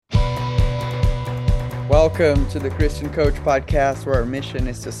Welcome to the Christian Coach Podcast, where our mission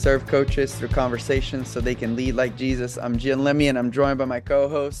is to serve coaches through conversations so they can lead like Jesus. I'm Gian Lemmy, and I'm joined by my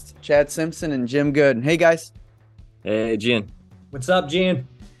co-hosts, Chad Simpson and Jim Good. Hey, guys. Hey, Gian. What's up, Gian?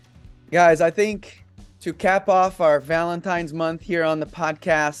 Guys, I think to cap off our Valentine's month here on the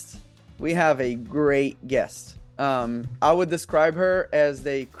podcast, we have a great guest. I would describe her as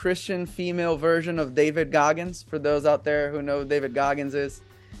the Christian female version of David Goggins. For those out there who know who David Goggins is,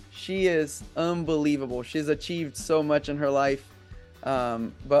 she is unbelievable. She's achieved so much in her life,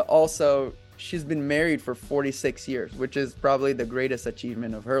 but also she's been married for 46 years, which is probably the greatest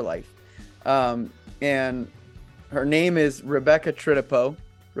achievement of her life. And her name is Rebekah Trittipoe.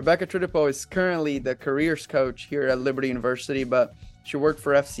 Rebekah Trittipoe is currently the careers coach here at Liberty University, but she worked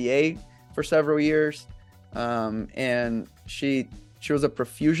for FCA for several years. And she was a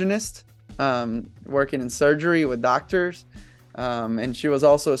perfusionist, working in surgery with doctors. And she was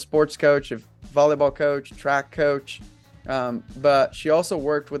also a sports coach, a volleyball coach, track coach. But she also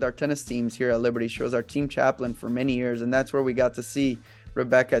worked with our tennis teams here at Liberty. She was our team chaplain for many years. And that's where we got to see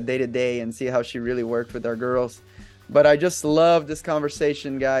Rebekah day to day and see how she really worked with our girls. But I just love this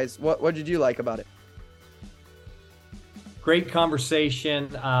conversation, guys. What did you like about it? Great conversation.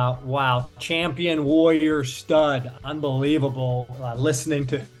 Wow. Champion, warrior, stud. Unbelievable listening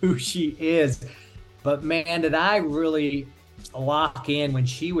to who she is. But man, did I really lock in when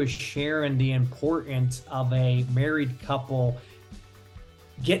she was sharing the importance of a married couple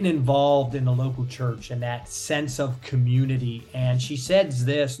getting involved in the local church and that sense of community. And she says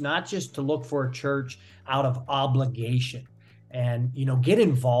this, not just to look for a church out of obligation and, get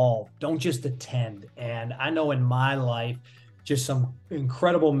involved. Don't just attend. And I know in my life, just some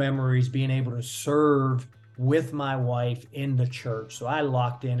incredible memories being able to serve with my wife in the church. So I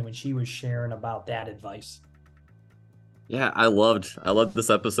locked in when she was sharing about that advice. Yeah, I loved this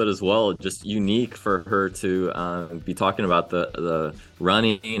episode as well. Just unique for her to be talking about the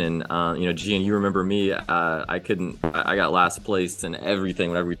running and Gian, you remember me. I got last place in everything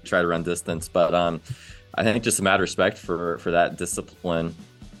whenever we try to run distance, but I think just a matter of respect for that discipline.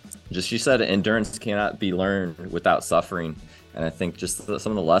 Just she said endurance cannot be learned without suffering. And I think just some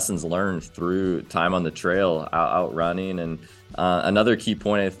of the lessons learned through time on the trail, out running. And another key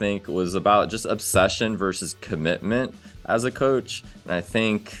point, I think, was about just obsession versus commitment as a coach. And I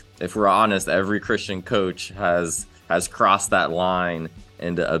think, if we're honest, every Christian coach has crossed that line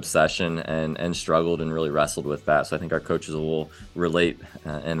into obsession and struggled and really wrestled with that. So I think our coaches will relate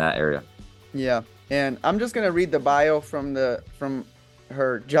in that area. Yeah. And I'm just going to read the bio from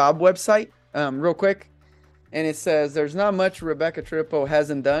her job website real quick. And it says, there's not much Rebekah Trittipoe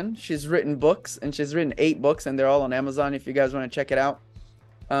hasn't done. She's written books, and she's written 8 books, and they're all on Amazon if you guys want to check it out.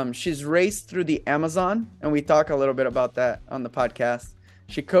 She's raced through the Amazon, and we talk a little bit about that on the podcast.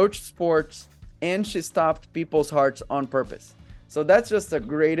 She coached sports, and she stopped people's hearts on purpose. So that's just the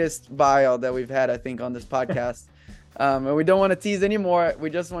greatest bio that we've had, I think, on this podcast. And we don't want to tease anymore. We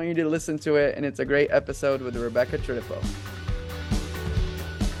just want you to listen to it, and it's a great episode with Rebekah Trittipoe.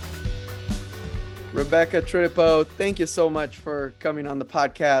 Rebekah Trittipoe, thank you so much for coming on the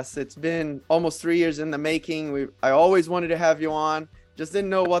podcast. It's been almost 3 years in the making. I always wanted to have you on. Just didn't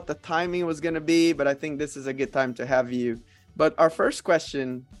know what the timing was going to be, but I think this is a good time to have you. But our first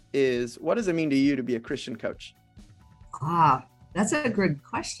question is, what does it mean to you to be a Christian coach? That's a good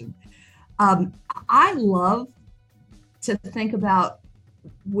question. I love to think about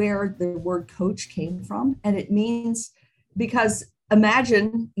where the word coach came from. And it means, because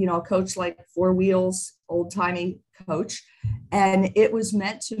imagine, a coach like Four Wheels, old-timey coach, and it was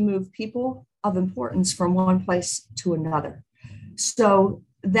meant to move people of importance from one place to another. So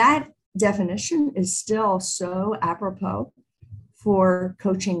that definition is still so apropos for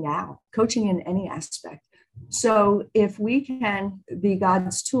coaching now, coaching in any aspect. So if we can be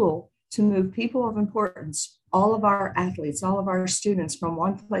God's tool to move people of importance, all of our athletes, all of our students from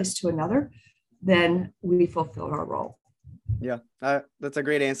one place to another, then we fulfilled our role. Yeah, that's a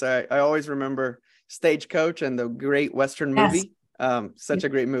great answer. I always remember Stagecoach and the Great Western movie. Yes. Such a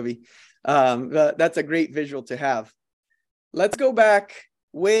great movie. That's a great visual to have. Let's go back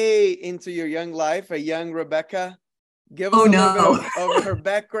way into your young life, a young Rebekah. Give us a little bit of her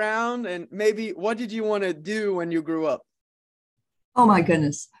background, and maybe what did you want to do when you grew up? Oh my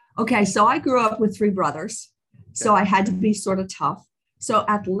goodness. Okay, so I grew up with 3 brothers, so I had to be sort of tough. So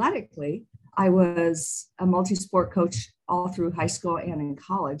athletically, I was a multi-sport coach all through high school and in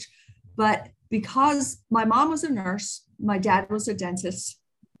college. But because my mom was a nurse, my dad was a dentist,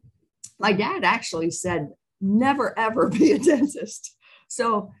 my dad actually said, never, ever be a dentist.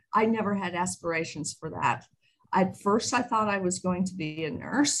 So I never had aspirations for that. At first, I thought I was going to be a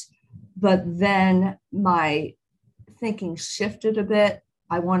nurse, But then my thinking shifted a bit.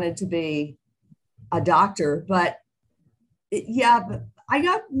 I wanted to be a doctor, but but I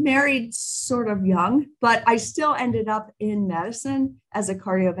got married sort of young, but I still ended up in medicine as a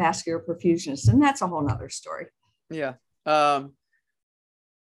cardiovascular perfusionist. And that's a whole nother story. Yeah.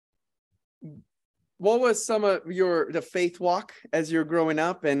 What was some of the faith walk as you're growing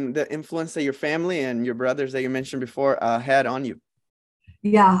up, and the influence that your family and your brothers that you mentioned before had on you?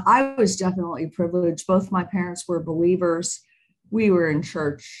 Yeah, I was definitely privileged. Both my parents were believers. We were in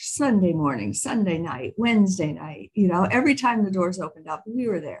church Sunday morning, Sunday night, Wednesday night. Every time the doors opened up, we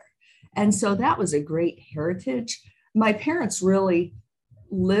were there. And so that was a great heritage. My parents really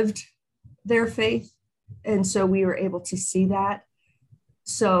lived their faith. And so we were able to see that.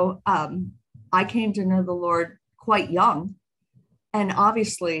 So I came to know the Lord quite young. And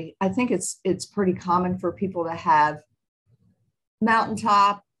obviously, I think it's pretty common for people to have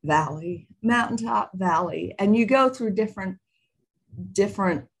mountaintop, valley, and you go through different,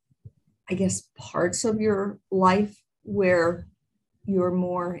 I guess, parts of your life where you're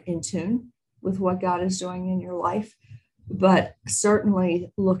more in tune with what God is doing in your life. But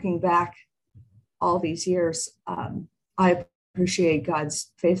certainly looking back all these years, I appreciate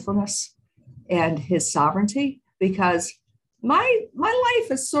God's faithfulness and his sovereignty, because my life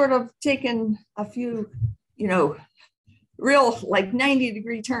has sort of taken a few, real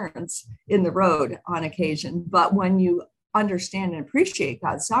 90-degree turns in the road on occasion. But when you understand and appreciate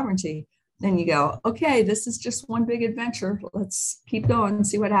God's sovereignty, then you go, okay, this is just one big adventure. Let's keep going and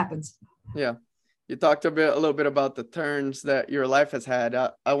see what happens. Yeah. You talked a little bit about the turns that your life has had.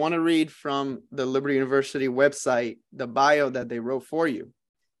 I want to read from the Liberty University website, the bio that they wrote for you.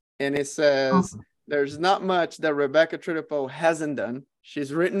 And it says, there's not much that Rebekah Trittipoe hasn't done.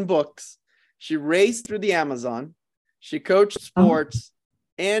 She's written books. She raced through the Amazon. She coached sports,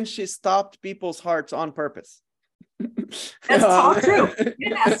 and she stopped people's hearts on purpose. That's all true.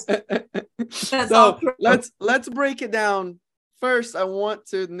 Yes. That's all true. Let's break it down. First, I want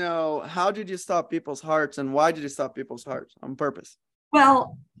to know, how did you stop people's hearts, and why did you stop people's hearts on purpose?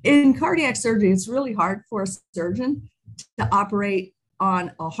 Well, in cardiac surgery, it's really hard for a surgeon to operate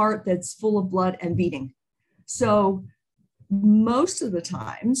on a heart that's full of blood and beating. So most of the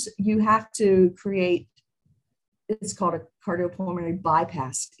times you have to create, it's called a cardiopulmonary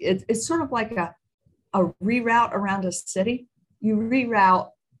bypass. It's sort of like a reroute around a city. You reroute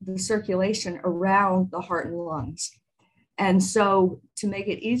the circulation around the heart and lungs. And so to make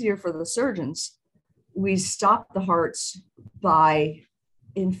it easier for the surgeons, we stop the hearts by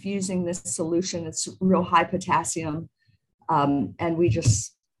infusing this solution. It's real high potassium. And we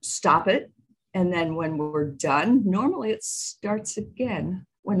just stop it. And then when we're done, normally it starts again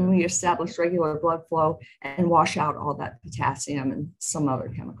when we establish regular blood flow and wash out all that potassium and some other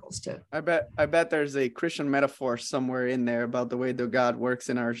chemicals too. I bet there's a Christian metaphor somewhere in there about the way that God works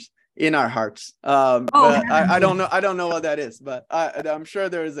in our hearts. But I don't know what that is, but I'm sure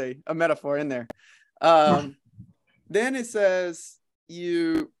there is a metaphor in there. Then it says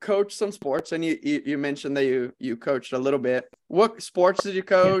you coach some sports, and you mentioned that you coached a little bit. What sports did you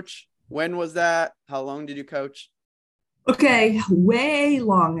coach? When was that? How long did you coach? Okay, way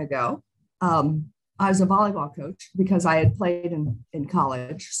long ago. I was a volleyball coach because I had played in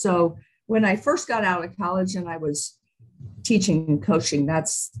college. So when I first got out of college and I was teaching and coaching,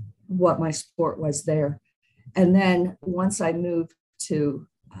 that's what my sport was there. And then once I moved to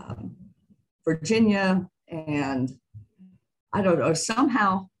Virginia, and I don't know,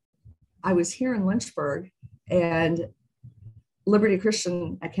 somehow I was here in Lynchburg, and Liberty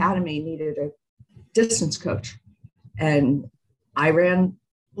Christian Academy needed a distance coach. And I ran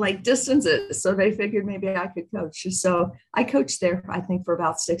distances. So they figured maybe I could coach. So I coached there, I think, for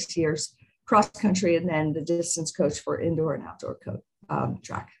about 6 years, cross country, and then the distance coach for indoor and outdoor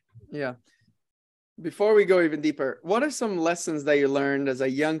track. Yeah. Before we go even deeper, what are some lessons that you learned as a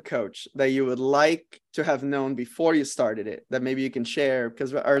young coach that you would like to have known before you started it, that maybe you can share?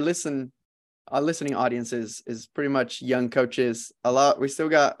 Because our listening audience is pretty much young coaches. We still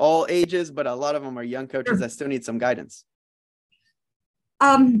got all ages, but a lot of them are young coaches that still need some guidance.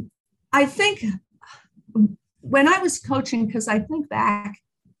 I think when I was coaching, because I think back,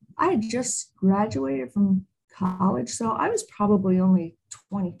 I had just graduated from college, so I was probably only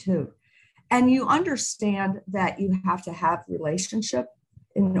 22. And you understand that you have to have relationship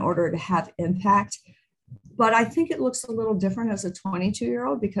in order to have impact. But I think it looks a little different as a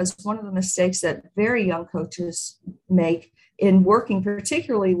 22-year-old, because one of the mistakes that very young coaches make in working,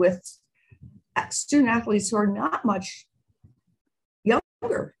 particularly with student athletes who are not much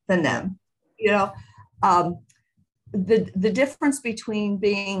younger than them, the difference between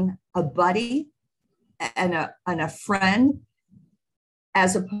being a buddy and a friend,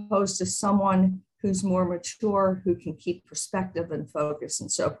 as opposed to someone who's more mature, who can keep perspective and focus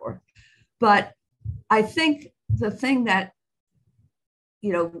and so forth. But I think the thing that,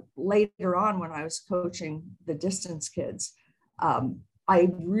 later on when I was coaching the distance kids, I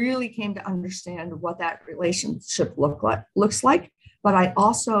really came to understand what that relationship looks like. But I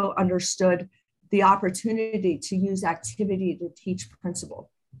also understood the opportunity to use activity to teach principle.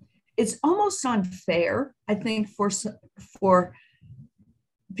 It's almost unfair, I think, for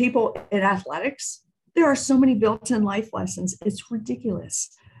people in athletics. There are so many built-in life lessons. It's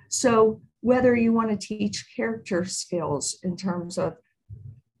ridiculous. So whether you want to teach character skills in terms of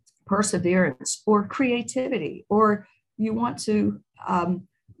perseverance or creativity, or you want to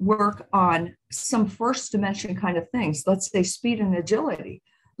work on some first dimension kind of things, let's say speed and agility,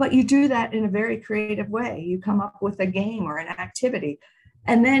 but you do that in a very creative way. You come up with a game or an activity,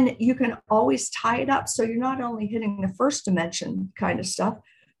 and then you can always tie it up. So you're not only hitting the first dimension kind of stuff,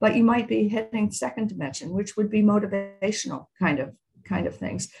 but you might be hitting second dimension, which would be motivational kind of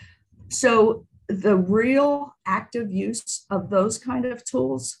things. So the real active use of those kind of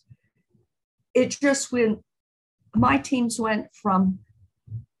tools, it just went, my teams went from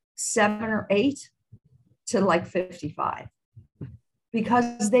 7 or 8 to like 55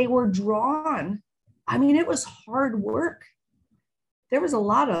 because they were drawn. I mean, it was hard work. There was a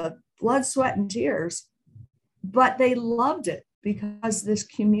lot of blood, sweat, and tears, but they loved it because this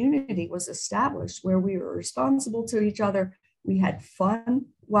community was established where we were responsible to each other. We had fun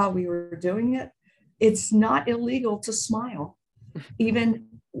while we were doing it. It's not illegal to smile, even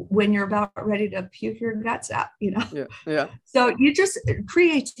when you're about ready to puke your guts out, Yeah. So you just,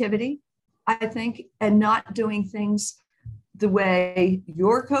 creativity, I think, and not doing things the way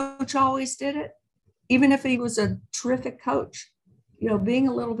your coach always did it, even if he was a terrific coach, being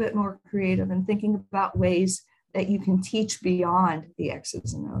a little bit more creative and thinking about ways that you can teach beyond the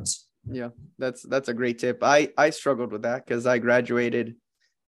X's and O's. Yeah, that's a great tip. I struggled with that because I graduated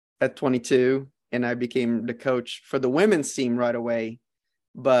at 22 and I became the coach for the women's team right away.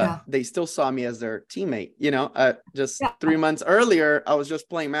 But they still saw me as their teammate. 3 months earlier, I was just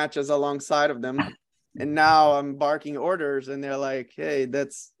playing matches alongside of them. And now I'm barking orders and they're like, hey,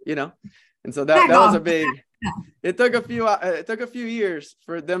 that's, and so that was a big, it took a few years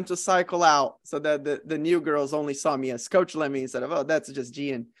for them to cycle out so that the new girls only saw me as Coach Lemmy instead of, oh, that's just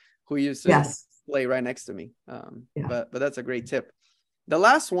Gian who used to play right next to me. But that's a great tip. The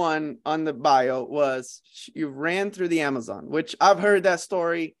last one on the bio was you ran through the Amazon, which I've heard that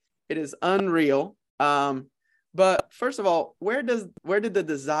story. It is unreal. But first of all, where did the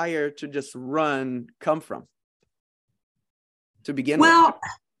desire to just run come from to begin with? Well,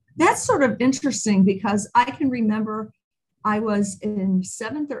 that's sort of interesting because I can remember I was in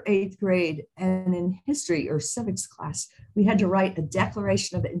 7th or 8th grade, and in history or civics class, we had to write a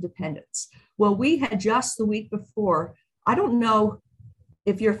Declaration of Independence. Well, we had just the week before, I don't know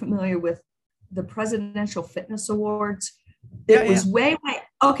if you're familiar with the Presidential Fitness Awards. It was way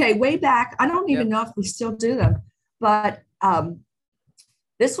back. I don't even know if we still do them, but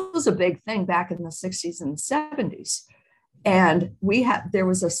this was a big thing back in the 60s and 70s. And there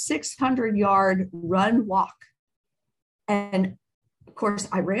was a 600-yard run walk. And of course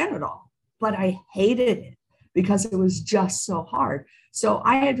I ran it all, but I hated it because it was just so hard. So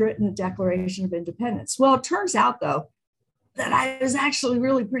I had written a Declaration of Independence. Well, it turns out though, that I was actually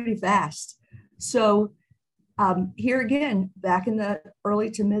really pretty fast. So here again, back in the early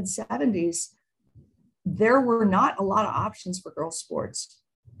to mid 70s, there were not a lot of options for girls sports.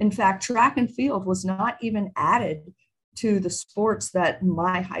 In fact, track and field was not even added to the sports that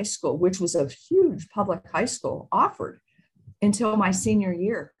my high school, which was a huge public high school, offered until my senior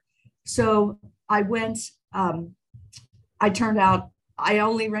year. So I went, I turned out, I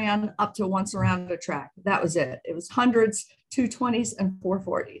only ran up to once around a track. That was it. It was hundreds, 220s and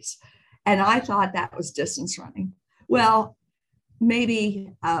 440s. And I thought that was distance running. Well,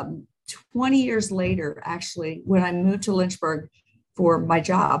 maybe 20 years later, actually, when I moved to Lynchburg for my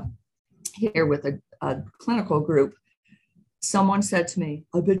job here with a clinical group, someone said to me,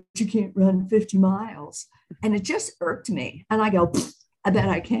 I bet you can't run 50 miles. And it just irked me. And I go, I bet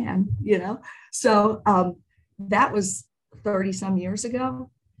I can, So that was 30 some years ago.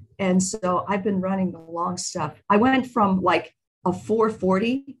 And so I've been running the long stuff. I went from like a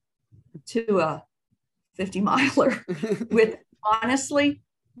 440 to a 50 miler with honestly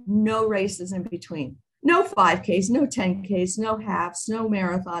no races in between. No 5Ks, no 10Ks, no halves, no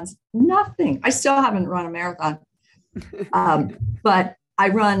marathons, nothing. I still haven't run a marathon. But I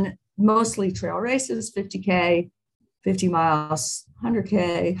run mostly trail races, 50K, 50 miles,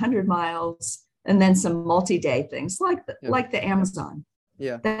 100K, 100 miles, and then some multi-day things like the Amazon.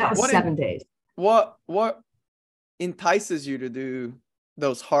 Yeah. That was 7 days. What entices you to do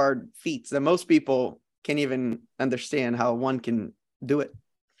those hard feats that most people can't even understand how one can do it?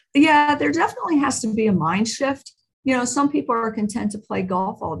 Yeah, there definitely has to be a mind shift. Some people are content to play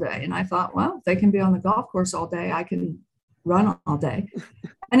golf all day. And I thought, well, if they can be on the golf course all day, I can run all day.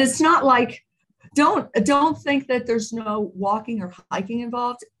 And it's not like, don't think that there's no walking or hiking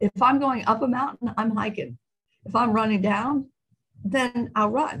involved. If I'm going up a mountain, I'm hiking. If I'm running down, then I'll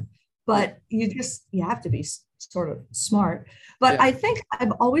run. But you have to be sort of smart. But I think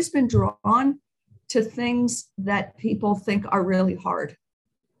I've always been drawn to things that people think are really hard.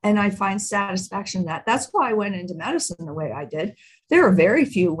 And I find satisfaction in that. That's why I went into medicine the way I did. There are very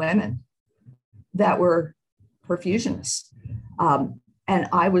few women that were perfusionists. And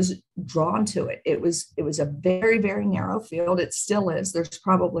I was drawn to it. It was a very, very narrow field. It still is. There's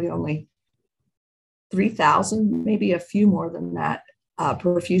probably only 3,000, maybe a few more than that,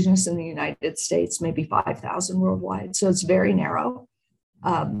 perfusionists in the United States, maybe 5,000 worldwide. So it's very narrow.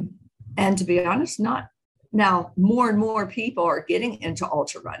 And to be honest, not now, more and more people are getting into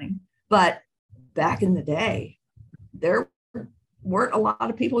ultra running, but back in the day, there weren't a lot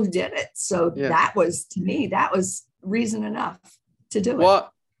of people who did it. So that was, to me, that was reason enough to do it.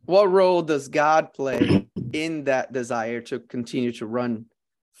 What role does God play in that desire to continue to run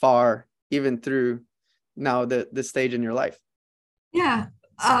far, even through now the stage in your life? Yeah,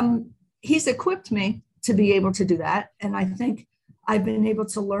 he's equipped me to be able to do that. And I think I've been able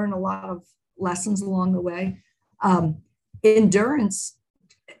to learn a lot of lessons along the way. Endurance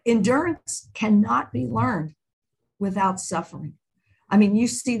cannot be learned without suffering. I mean, we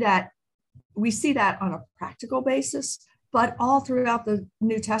see that on a practical basis, but all throughout the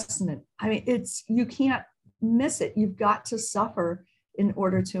New Testament. I mean, you can't miss it. You've got to suffer in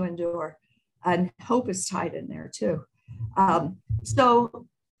order to endure, and hope is tied in there too. So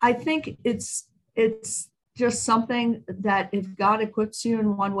I think it's just something that if God equips you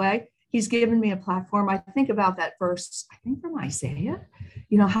in one way, he's given me a platform. I think about that verse, I think from Isaiah,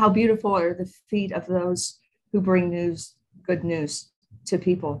 how beautiful are the feet of those who bring good news to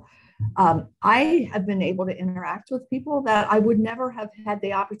people. I have been able to interact with people that I would never have had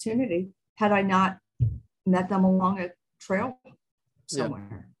the opportunity had I not met them along a trail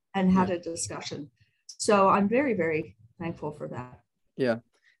somewhere and had a discussion. So I'm very, very thankful for that. Yeah.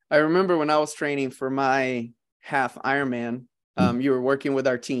 I remember when I was training for my half Ironman, you were working with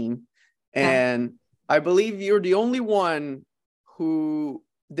our team, and I believe you're the only one who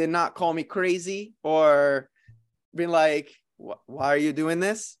did not call me crazy or been like, why are you doing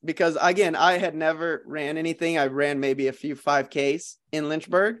this? Because again, I had never ran anything. I ran maybe a few 5Ks in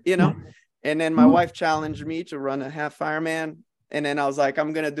Lynchburg, and then my wife challenged me to run a half Ironman. And then I was like,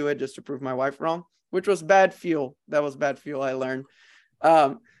 I'm going to do it just to prove my wife wrong, which was bad fuel. That was bad fuel I learned.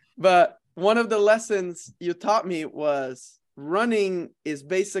 But one of the lessons you taught me was running is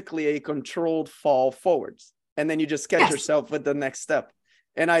basically a controlled fall forwards. And then you just catch yourself with the next step.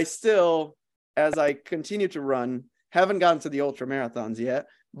 And I still, as I continue to run, haven't gotten to the ultra marathons yet,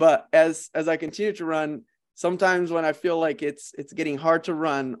 but as I continue to run, sometimes when I feel like it's getting hard to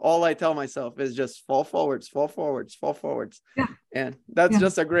run, all I tell myself is just fall forwards, fall forwards, fall forwards. Yeah. And that's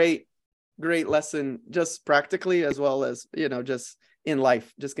just a great lesson, just practically as well as, just in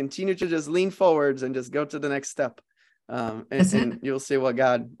life. Just continue to just lean forwards and just go to the next step. And you'll see what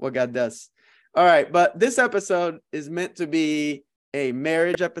God does. All right. But this episode is meant to be a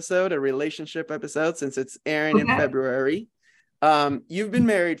marriage episode, a relationship episode, since it's airing in February. You've been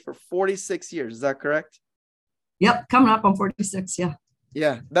married for 46 years. Is that correct? Yep. Coming up on 46. Yeah.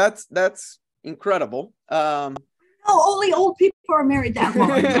 Yeah. That's incredible. No, only old people are married that long.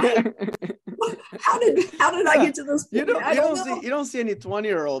 Right? How did I get to this point? You don't see any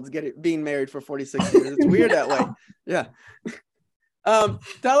 20-year-olds being married for 46 years. It's weird that way. Yeah.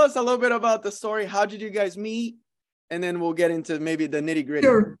 Tell us a little bit about the story. How did you guys meet? And then we'll get into maybe the nitty-gritty.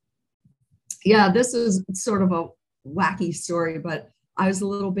 Sure. Yeah, this is sort of a wacky story, but I was a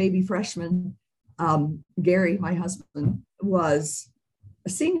little baby freshman. Gary, my husband, was a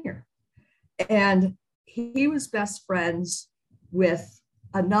senior, and he was best friends with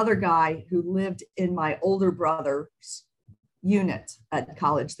another guy who lived in my older brother's unit at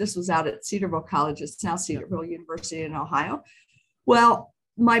college. This was out at Cedarville College. It's now Cedarville University in Ohio. Well,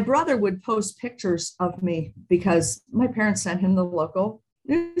 my brother would post pictures of me because my parents sent him the local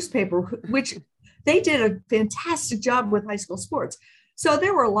newspaper, which they did a fantastic job with high school sports. So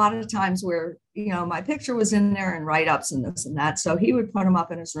there were a lot of times where, my picture was in there and write-ups and this and that. So he would put them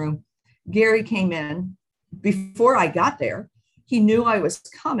up in his room. Gary came in before I got there, he knew I was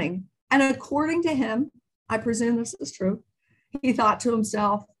coming. And according to him, I presume this is true, he thought to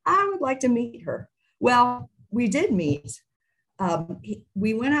himself, I would like to meet her. Well, we did meet.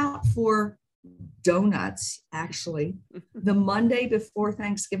 We went out for donuts, actually, the Monday before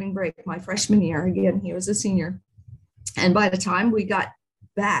Thanksgiving break, my freshman year. Again, he was a senior. And by the time we got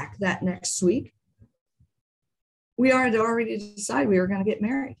back that next week, we had already decided we were going to get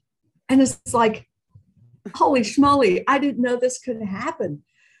married. And it's like, holy schmoly, I didn't know this could happen.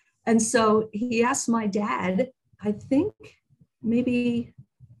 And so he asked my dad, I think maybe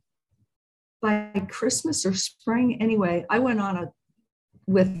by Christmas or spring. Anyway, I went on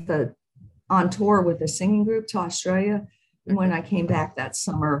tour with a singing group to Australia. And when I came back that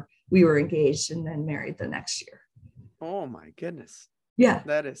summer, we were engaged and then married the next year. Oh my goodness. Yeah.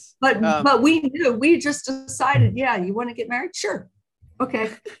 That is. But we knew, we just decided, yeah, you want to get married? Sure.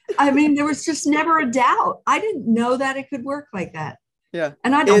 Okay. I mean, there was just never a doubt. I didn't know that it could work like that. Yeah.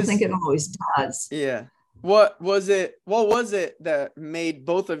 And I don't think it always does. Yeah. What was it that made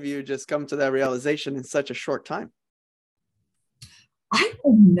both of you just come to that realization in such a short time? I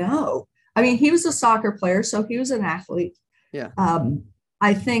don't know. I mean, he was a soccer player, so he was an athlete. Yeah.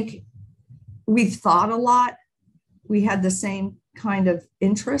 I think we thought a lot. We had the same kind of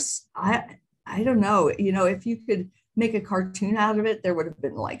interests. I don't know. You know, if you could make a cartoon out of it, there would have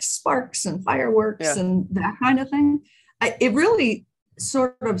been like sparks and fireworks and that kind of thing. It really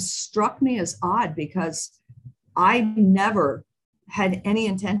sort of struck me as odd because I never had any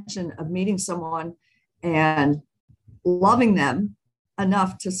intention of meeting someone and loving them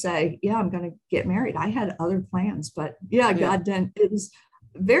enough to say, yeah, I'm going to get married. I had other plans, but God didn't. It was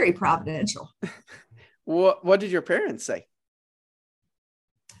very providential. What did your parents say?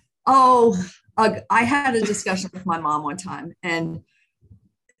 Oh, I had a discussion with my mom one time, and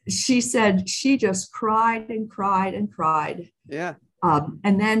she said she just cried and cried and cried. Yeah.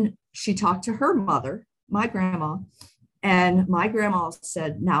 And then she talked to her mother, my grandma, and my grandma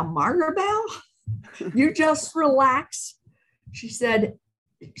said, now, Margaret, you just relax. She said,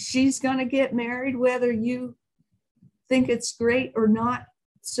 she's going to get married whether you think it's great or not.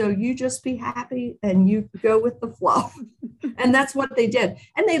 So you just be happy and you go with the flow. And that's what they did.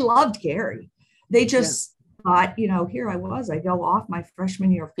 And they loved Gary. They just thought, you know, here I go off my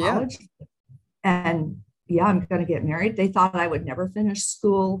freshman year of college and I'm going to get married. They thought I would never finish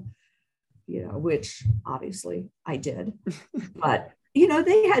school, you know, which obviously I did. But, you know,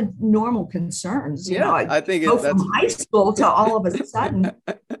 they had normal concerns. You know, I think go from high school to all of a sudden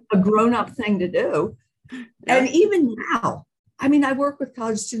a grown-up thing to do. Yeah. And even now, I mean, I work with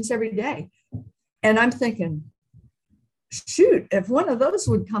college students every day, and I'm thinking, shoot, if one of those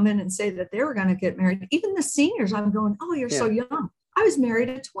would come in and say that they were going to get married, even the seniors, I'm going, oh, you're so young. I was married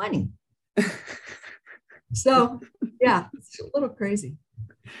at 20. So, yeah, it's a little crazy.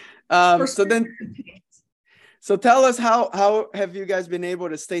 So tell us, how have you guys been able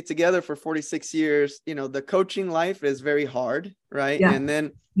to stay together for 46 years? You know, the coaching life is very hard, right? Yeah, and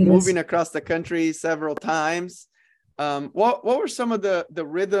then moving across the country several times. What were some of the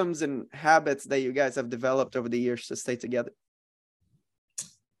rhythms and habits that you guys have developed over the years to stay together?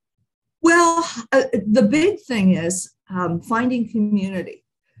 Well, the big thing is finding community.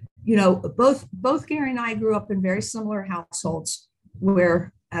 You know, both Gary and I grew up in very similar households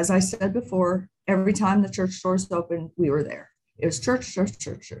where, as I said before, every time the church doors opened, we were there. It was church.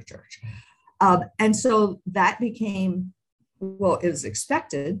 And so that became, well, it was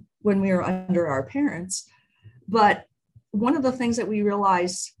expected when we were under our parents. But one of the things that we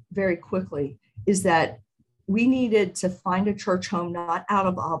realized very quickly is that we needed to find a church home, not out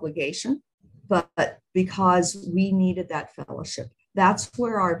of obligation, but because we needed that fellowship. That's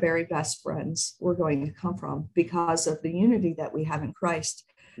where our very best friends were going to come from because of the unity that we have in Christ.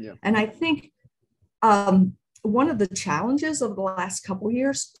 Yeah. And I think one of the challenges of the last couple of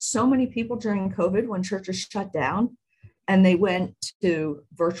years, so many people during COVID, when churches shut down and they went to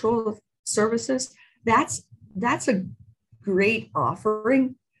virtual services, that's a great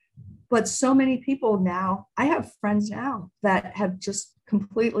offering. But so many people now, I have friends now that have just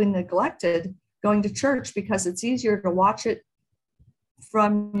completely neglected going to church because it's easier to watch it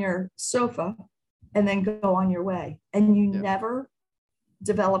from your sofa and then go on your way. And you never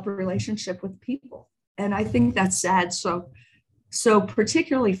develop a relationship with people. And I think that's sad. So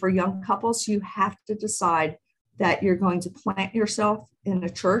particularly for young couples, you have to decide that you're going to plant yourself in a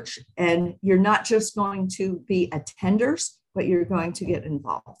church and you're not just going to be attenders, but you're going to get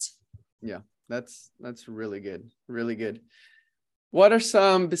involved. Yeah, that's really good. Really good. What are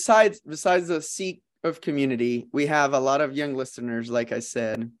some, besides the seek of community, we have a lot of young listeners, like I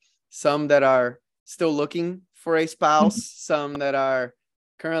said, some that are still looking for a spouse, some that are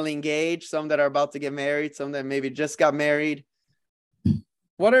currently engaged, some that are about to get married, some that maybe just got married.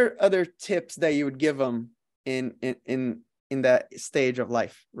 What are other tips that you would give them in that stage of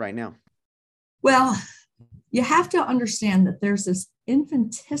life right now? Well, you have to understand that there's this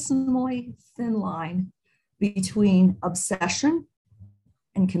infinitesimally thin line between obsession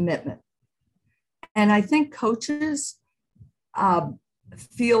and commitment. And I think coaches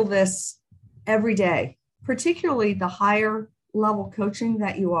feel this every day, particularly the higher level coaching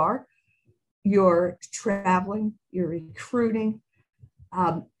that you are. You're traveling, you're recruiting.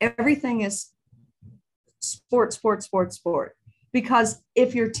 Everything is sport. Because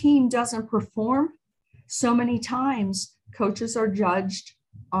if your team doesn't perform, so many times coaches are judged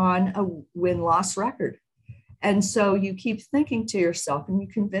on a win-loss record. And so you keep thinking to yourself and you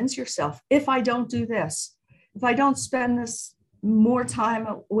convince yourself, if I don't do this, if I don't spend this more time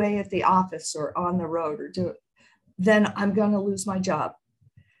away at the office or on the road or do it, then I'm going to lose my job.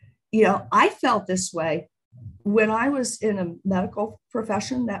 You know, I felt this way when I was in a medical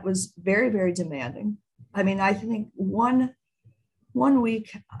profession that was very, very demanding. I mean, I think one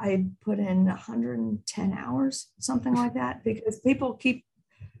week I put in 110 hours, something like that, because people keep,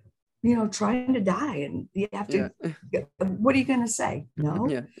 you know, trying to die, and you have to, what are you going to say? No,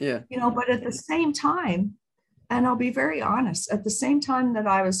 you know, but at the same time, and I'll be very honest, at the same time that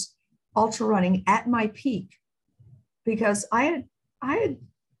I was ultra running at my peak, because I had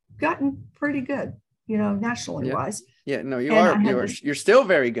gotten pretty good, you know, nationally wise. Yeah, no, you're still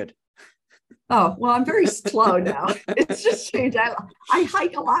very good. Oh, well, I'm very slow now. It's just changed. I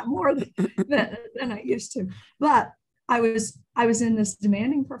hike a lot more than I used to. But I was in this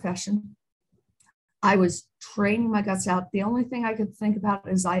demanding profession. I was training my guts out. The only thing I could think about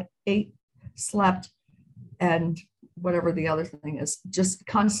is I ate, slept, and whatever the other thing is, just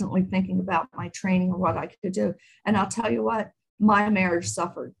constantly thinking about my training and what I could do. And I'll tell you what, my marriage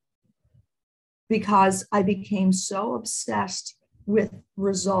suffered because I became so obsessed with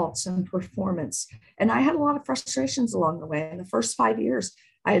results and performance. And I had a lot of frustrations along the way. In the first 5 years,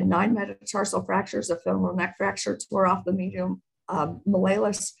 I had 9 metatarsal fractures, a femoral neck fracture, tore off the medium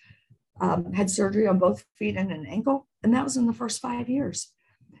malleolus, had surgery on both feet and an ankle. And that was in the first 5 years.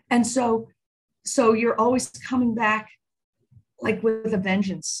 And so you're always coming back like with a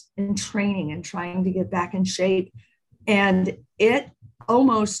vengeance in training and trying to get back in shape. And it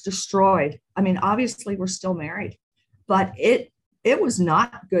almost destroyed. I mean, obviously we're still married, but it was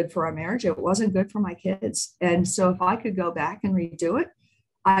not good for our marriage. It wasn't good for my kids. And so if I could go back and redo it,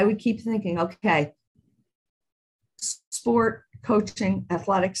 I would keep thinking, okay, sport, coaching,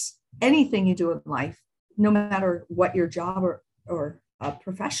 athletics, anything you do in life, no matter what your job or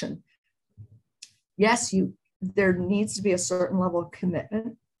profession, yes, there needs to be a certain level of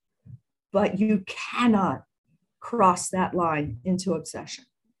commitment, but you cannot cross that line into obsession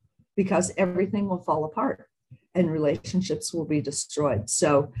because everything will fall apart and relationships will be destroyed.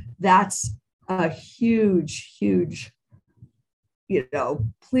 So that's a huge, huge, you know,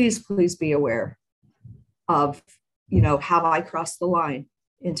 please be aware of, you know, have I crossed the line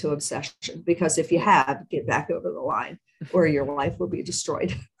into obsession? Because if you have, get back over the line or your life will be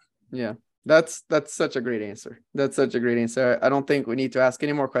destroyed. Yeah. That's such a great answer. That's such a great answer. I don't think we need to ask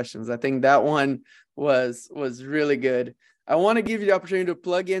any more questions. I think that one was really good. I want to give you the opportunity to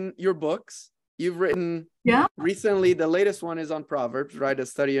plug in your books. You've written recently, the latest one is on Proverbs, right? A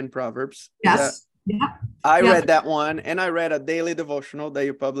study in Proverbs. Yes. I read that one, and I read a daily devotional that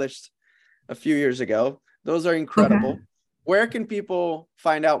you published a few years ago. Those are incredible. Okay. Where can people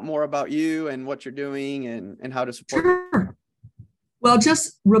find out more about you and what you're doing and how to support you? Well,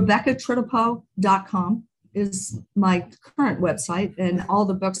 just RebekahTrittipoe.com is my current website, and all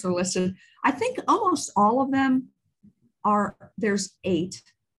the books are listed. I think almost all of them there's 8,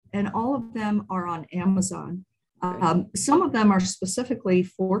 and all of them are on Amazon. Some of them are specifically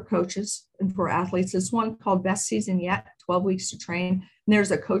for coaches and for athletes. There's one called Best Season Yet, 12 Weeks to Train. And there's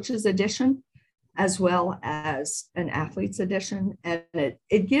a coach's edition as well as an athlete's edition. And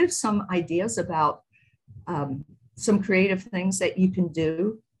it gives some ideas about some creative things that you can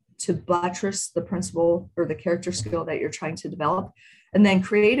do to buttress the principle or the character skill that you're trying to develop. And then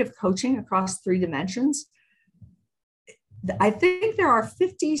creative coaching across 3 dimensions. I think there are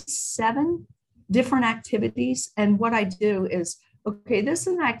 57 different activities. And what I do is, okay, this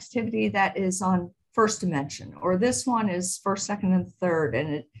is an activity that is on first dimension, or this one is first, second, and third.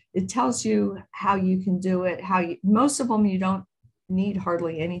 And it tells you how you can do it, most of them, you don't need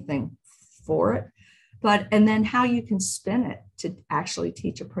hardly anything for it, and then how you can spin it to actually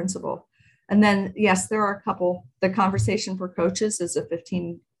teach a principle. And then, yes, there are a couple. The Conversation for Coaches is a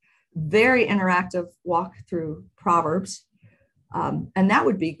 15 very interactive walk through Proverbs. And that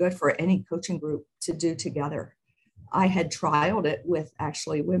would be good for any coaching group to do together. I had trialed it with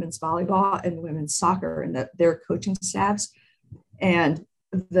actually women's volleyball and women's soccer and their coaching staffs. And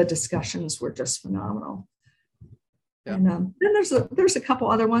the discussions were just phenomenal. Yeah. And then there's a couple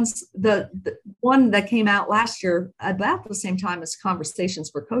other ones. The one that came out last year about the same time as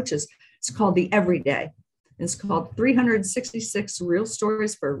Conversations for Coaches, it's called The Everyday. It's called 366 Real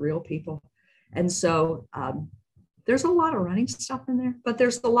Stories for Real People. And so there's a lot of running stuff in there, but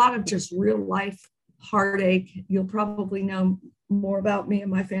there's a lot of just real life heartache. You'll probably know more about me and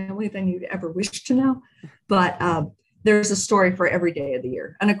my family than you'd ever wish to know. But there's a story for every day of the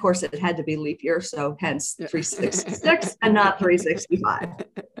year. And of course, it had to be leap year. So hence 366 and not 365.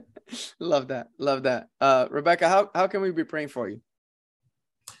 Love that. Love that. Rebekah, how can we be praying for you?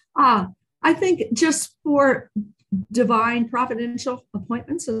 I think just for divine providential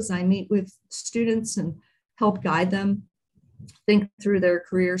appointments as I meet with students and help guide them, think through their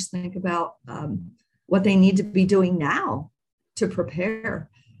careers, think about what they need to be doing now to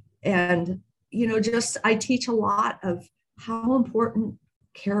prepare. And, just I teach a lot of how important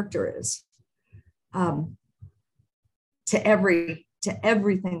character is to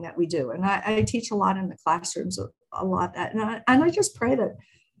everything that we do. And I teach a lot in the classrooms, a lot that, and I just pray that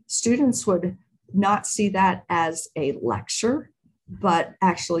students would not see that as a lecture, but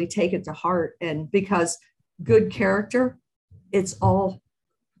actually take it to heart. And because good character, it's all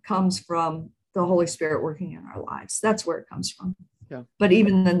comes from the Holy Spirit working in our lives. That's where it comes from. Yeah. But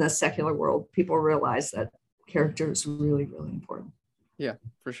even in the secular world, people realize that character is really, really important. Yeah,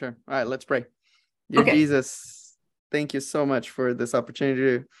 for sure. All right, let's pray. Dear Jesus, thank you so much for this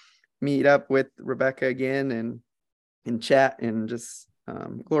opportunity to meet up with Rebekah again and chat and just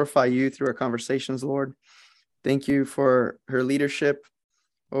glorify you through our conversations, Lord. Thank you for her leadership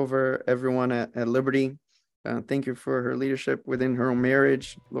over everyone at Liberty. Thank you for her leadership within her own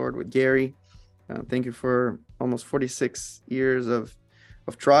marriage, Lord, with Gary. Thank you for almost 46 years of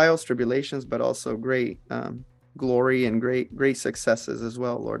trials, tribulations, but also great glory and great successes as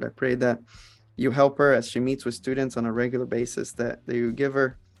well, Lord. I pray that you help her as she meets with students on a regular basis, that you give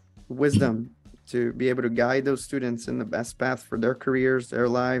her wisdom to be able to guide those students in the best path for their careers, their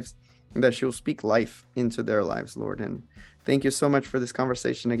lives, and that she'll speak life into their lives, Lord. And thank you so much for this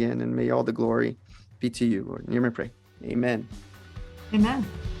conversation again, and may all the glory be to you, Lord. In your name I pray. Amen. Amen.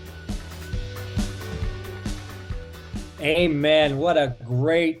 Amen. What a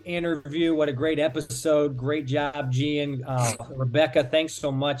great interview. What a great episode. Great job, Gian. Rebekah, thanks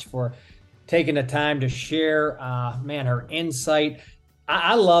so much for taking the time to share, her insight.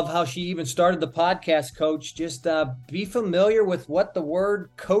 I love how she even started the podcast, Coach. Just be familiar with what the word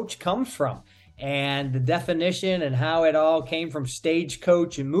coach comes from and the definition and how it all came from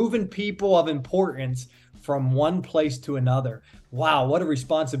stagecoach and moving people of importance from one place to another. Wow, what a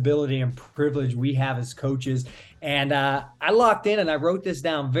responsibility and privilege we have as coaches. And I locked in and I wrote this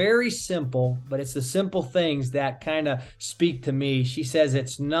down. Very simple, but it's the simple things that kind of speak to me. She says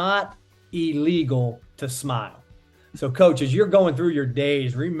it's not illegal to smile. So, Coach, as you're going through your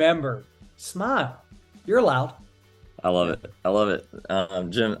days, remember, smile. You're allowed. I love it. I love it.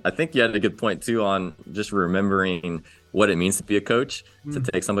 Jim, I think you had a good point, too, on just remembering what it means to be a coach, to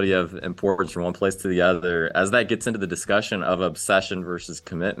take somebody of importance from one place to the other. As that gets into the discussion of obsession versus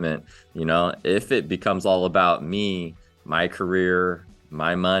commitment, if it becomes all about me, my career,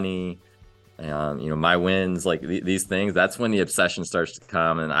 my money, my wins, like these things, that's when the obsession starts to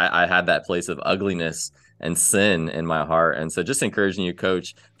come. And I had that place of ugliness and sin in my heart. And so just encouraging you,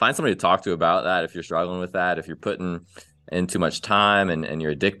 Coach, find somebody to talk to about that. If you're struggling with that, if you're putting in too much time and you're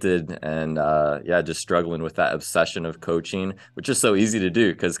addicted and just struggling with that obsession of coaching, which is so easy to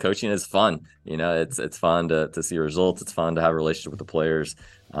do because coaching is fun. It's fun to see results. It's fun to have a relationship with the players.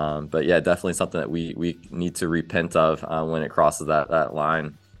 But yeah, definitely something that we need to repent of when it crosses that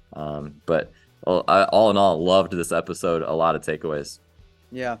line. But all in all, loved this episode. A lot of takeaways.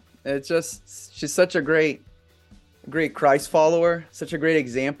 Yeah. It's just, she's such a great Christ follower, such a great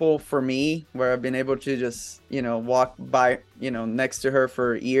example for me, where I've been able to just, walk by, next to her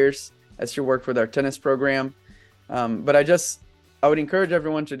for years as she worked with our tennis program. But I would encourage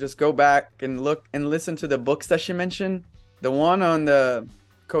everyone to just go back and look and listen to the books that she mentioned. The one on the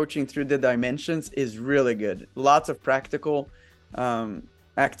coaching through the dimensions is really good. Lots of practical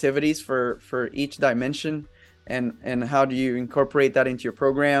activities for each dimension. And how do you incorporate that into your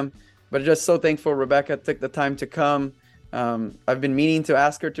program? But just so thankful Rebekah took the time to come. I've been meaning to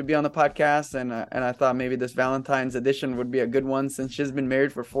ask her to be on the podcast, and I thought maybe this Valentine's edition would be a good one since she's been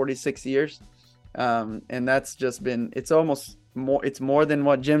married for 46 years. And that's just been, it's almost it's more than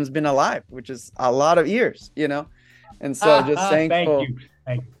what Jim's been alive, which is a lot of years, and so just thankful.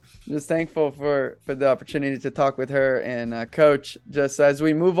 Thank you. Just thankful for the opportunity to talk with her. And Coach, just as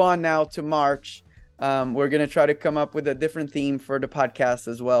we move on now to March, we're going to try to come up with a different theme for the podcast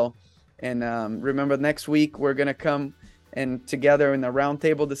as well. And remember, next week we're going to come and together in a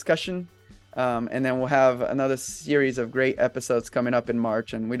roundtable discussion, and then we'll have another series of great episodes coming up in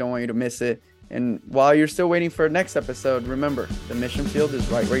March, and we don't want you to miss it. And while you're still waiting for next episode, remember, the mission field is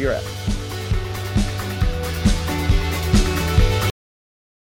right where you're at.